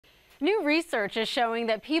New research is showing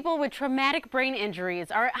that people with traumatic brain injuries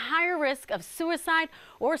are at higher risk of suicide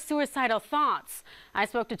or suicidal thoughts. I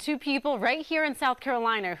spoke to two people right here in South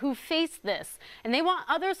Carolina who faced this, and they want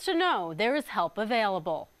others to know there is help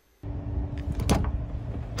available.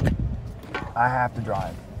 I have to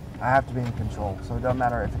drive. I have to be in control. So it doesn't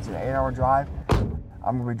matter if it's an 8-hour drive,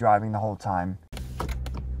 I'm going to be driving the whole time.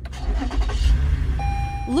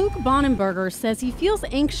 Luke Bonenberger says he feels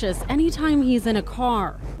anxious anytime he's in a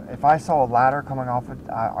car. If I saw a ladder coming off it,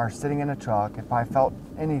 or sitting in a truck, if I felt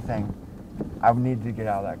anything, I would need to get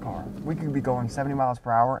out of that car. We could be going 70 miles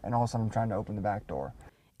per hour and all of a sudden I'm trying to open the back door.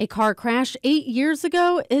 A car crash 8 years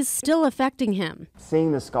ago is still affecting him.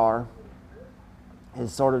 Seeing the scar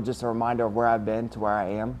is sort of just a reminder of where I've been to where I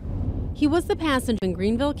am. He was the passenger in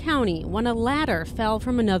Greenville County when a ladder fell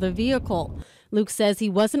from another vehicle. Luke says he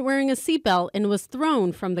wasn't wearing a seatbelt and was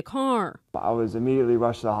thrown from the car. I was immediately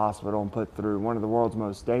rushed to the hospital and put through one of the world's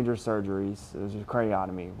most dangerous surgeries. It was a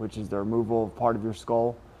craniotomy, which is the removal of part of your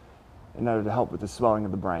skull in order to help with the swelling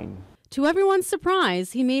of the brain. To everyone's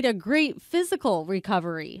surprise, he made a great physical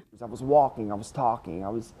recovery. I was walking, I was talking,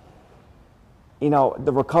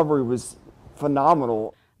 the recovery was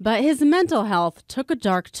phenomenal. But his mental health took a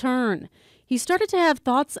dark turn. He started to have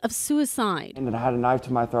thoughts of suicide. And then I had a knife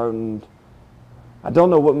to my throat, and I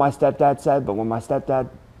don't know what my stepdad said, but when my stepdad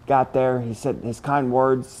got there, he said his kind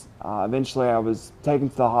words. Eventually I was taken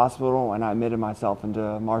to the hospital and I admitted myself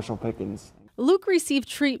into Marshall Pickens. Luke received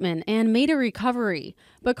treatment and made a recovery,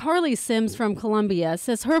 but Carly Sims from Columbia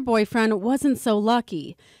says her boyfriend wasn't so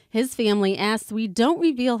lucky. His family asks we don't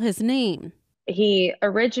reveal his name. He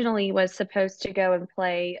originally was supposed to go and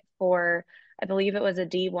play for, I believe it was a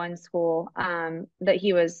D1 school that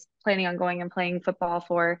he was planning on going and playing football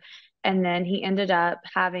for. And then he ended up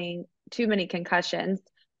having too many concussions,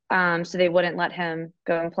 so they wouldn't let him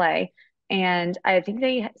go and play. And I think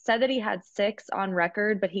they said that he had 6 on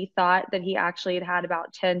record, but he thought that he actually had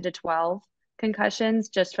about 10 to 12 concussions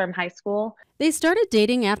just from high school. They started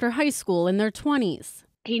dating after high school in their 20s.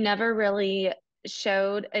 He never really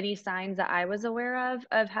showed any signs that I was aware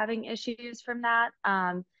of having issues from that.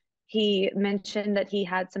 He mentioned that he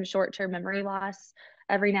had some short-term memory loss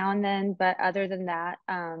every now and then, but other than that,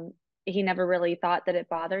 he never really thought that it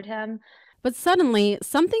bothered him. But suddenly,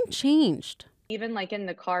 something changed. Even like in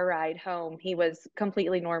the car ride home, he was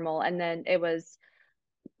completely normal, and then it was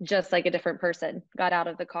just like a different person got out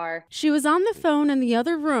of the car. She was on the phone in the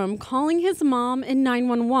other room calling his mom and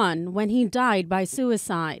 911 when he died by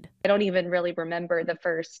suicide. I don't even really remember the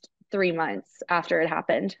first 3 months after it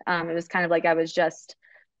happened. It was kind of like I was just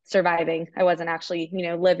surviving. I wasn't actually,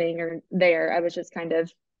 living or there. I was just kind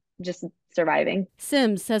of just surviving.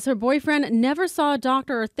 Sims says her boyfriend never saw a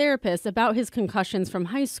doctor or therapist about his concussions from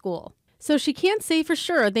high school, so she can't say for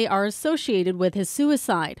sure they are associated with his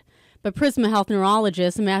suicide. But Prisma Health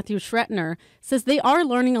neurologist Matthew Schretner says they are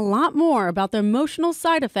learning a lot more about the emotional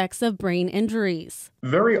side effects of brain injuries.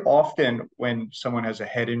 Very often when someone has a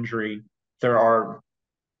head injury, there are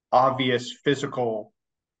obvious physical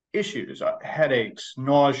issues, headaches,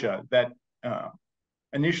 nausea that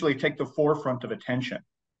initially take the forefront of attention.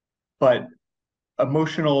 But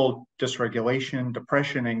emotional dysregulation,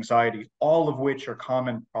 depression, anxiety, all of which are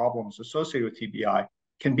common problems associated with TBI,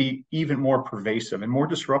 can be even more pervasive and more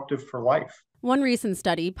disruptive for life. One recent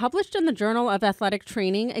study published in the Journal of Athletic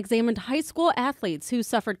Training examined high school athletes who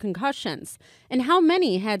suffered concussions and how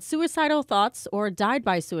many had suicidal thoughts or died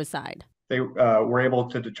by suicide. They were able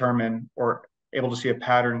to determine or able to see a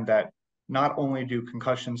pattern that not only do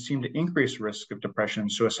concussions seem to increase risk of depression and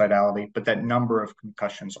suicidality, but that number of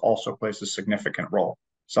concussions also plays a significant role,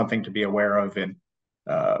 something to be aware of in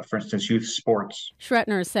for instance, youth sports.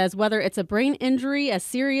 Schretner says whether it's a brain injury as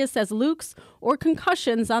serious as Luke's or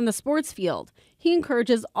concussions on the sports field, he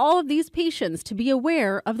encourages all of these patients to be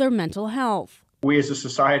aware of their mental health. We as a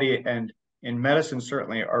society and in medicine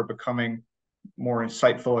certainly are becoming more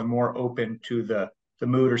insightful and more open to the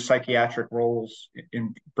mood or psychiatric roles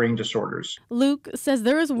in brain disorders. Luke says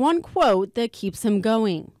there is one quote that keeps him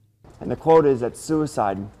going. And the quote is that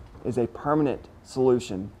suicide is a permanent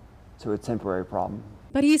solution to a temporary problem.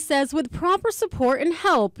 But he says with proper support and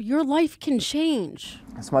help, your life can change.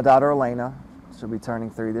 It's my daughter, Elena. She'll be turning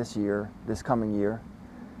 3 this coming year.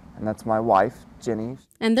 And that's my wife, Jenny.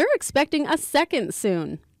 And they're expecting a second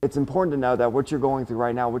soon. It's important to know that what you're going through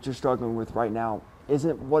right now, what you're struggling with right now,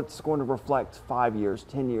 isn't what's going to reflect 5 years,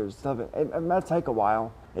 10 years. It might take a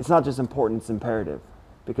while. It's not just important, it's imperative.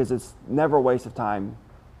 Because it's never a waste of time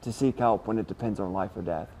to seek help when it depends on life or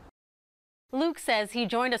death. Luke says he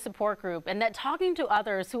joined a support group and that talking to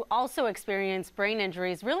others who also experienced brain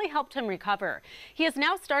injuries really helped him recover. He has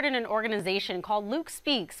now started an organization called Luke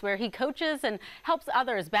Speaks, where he coaches and helps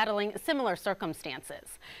others battling similar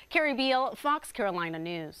circumstances. Kari Beal, Fox Carolina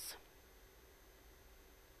News.